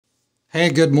Hey,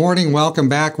 good morning. Welcome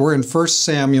back. We're in 1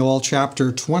 Samuel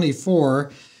chapter 24.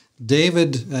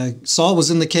 Saul was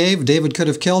in the cave. David could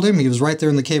have killed him. He was right there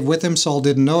in the cave with him. Saul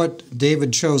didn't know it.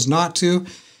 David chose not to.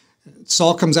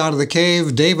 Saul comes out of the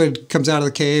cave. David comes out of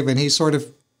the cave, and he sort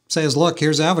of says, look,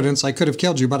 here's evidence. I could have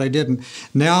killed you, but I didn't.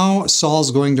 Now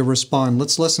Saul's going to respond.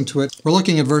 Let's listen to it. We're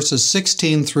looking at verses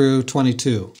 16 through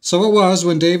 22. So it was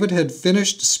when David had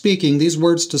finished speaking these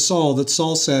words to Saul that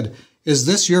Saul said, "Is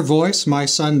this your voice, my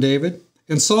son David?"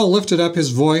 And Saul lifted up his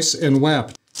voice and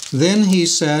wept. Then he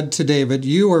said to David,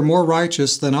 "You are more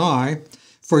righteous than I,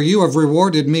 for you have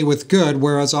rewarded me with good,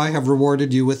 whereas I have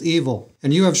rewarded you with evil.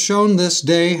 And you have shown this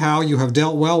day how you have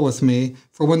dealt well with me,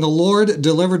 for when the Lord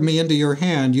delivered me into your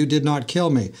hand, you did not kill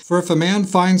me. For if a man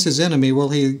finds his enemy, will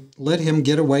he let him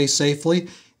get away safely?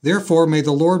 Therefore may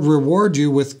the Lord reward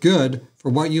you with good for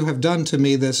what you have done to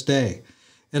me this day.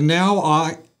 And now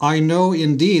I know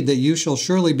indeed that you shall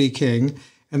surely be king,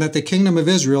 and that the kingdom of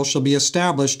Israel shall be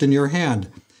established in your hand.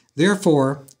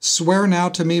 Therefore, swear now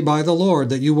to me by the Lord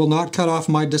that you will not cut off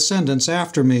my descendants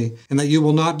after me, and that you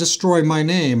will not destroy my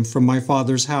name from my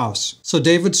father's house." So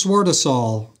David swore to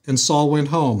Saul, and Saul went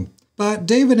home. But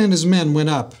David and his men went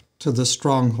up to the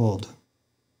stronghold.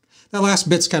 That last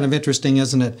bit's kind of interesting,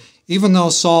 isn't it? Even though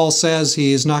Saul says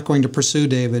he is not going to pursue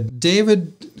David,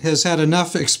 David has had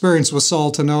enough experience with Saul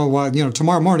to know,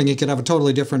 tomorrow morning he could have a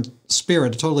totally different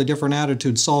spirit, a totally different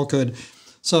attitude. Saul could.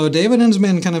 So David and his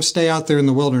men kind of stay out there in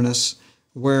the wilderness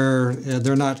where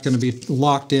they're not going to be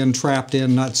locked in, trapped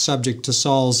in, not subject to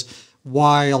Saul's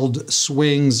wild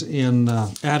swings in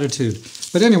attitude.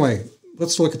 But anyway,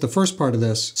 let's look at the first part of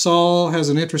this. Saul has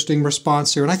an interesting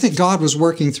response here, and I think God was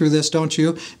working through this, don't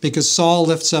you? Because Saul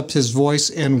lifts up his voice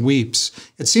and weeps.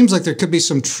 It seems like there could be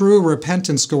some true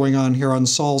repentance going on here on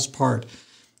Saul's part.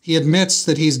 He admits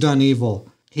that he's done evil.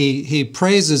 He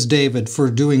praises David for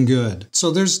doing good.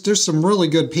 So there's some really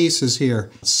good pieces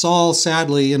here. Saul,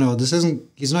 sadly,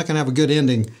 he's not going to have a good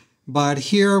ending. But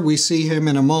here we see him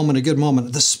in a good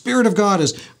moment. The Spirit of God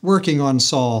is working on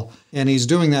Saul, and he's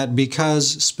doing that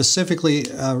because specifically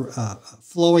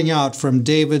flowing out from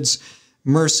David's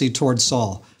mercy toward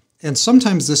Saul. And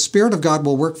sometimes the Spirit of God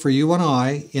will work for you and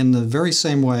I in the very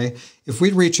same way if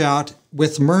we reach out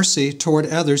with mercy toward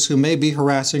others who may be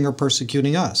harassing or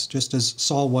persecuting us, just as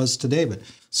Saul was to David.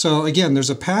 So again,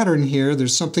 there's a pattern here.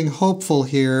 There's something hopeful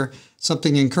here,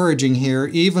 something encouraging here.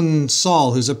 Even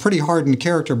Saul, who's a pretty hardened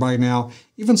character by now,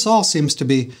 even Saul seems to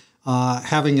be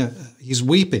he's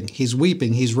weeping,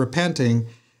 he's repenting,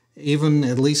 even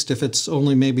at least if it's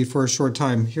only maybe for a short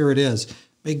time. Here it is.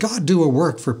 May God do a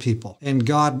work for people, and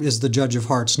God is the judge of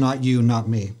hearts, not you, not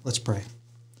me. Let's pray.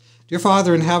 Dear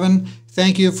Father in heaven,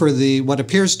 thank you for what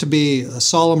appears to be a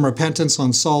solemn repentance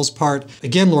on Saul's part.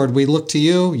 Again, Lord, we look to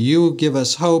you. You give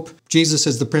us hope. Jesus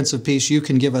is the Prince of Peace. You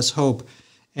can give us hope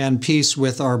and peace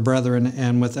with our brethren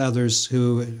and with others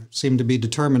who seem to be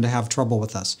determined to have trouble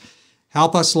with us.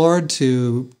 Help us, Lord,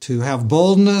 to have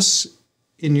boldness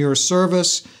in your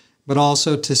service, but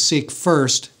also to seek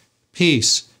first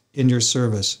peace in your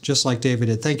service, just like David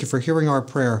did. Thank you for hearing our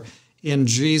prayer. In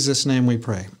Jesus' name we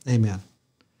pray. Amen.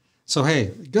 So,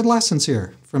 hey, good lessons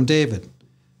here from David.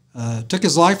 Took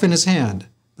his life in his hand,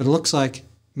 but it looks like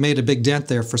made a big dent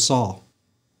there for Saul.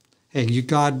 Hey,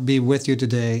 God be with you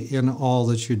today in all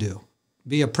that you do.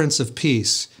 Be a Prince of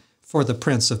Peace for the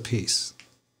Prince of Peace.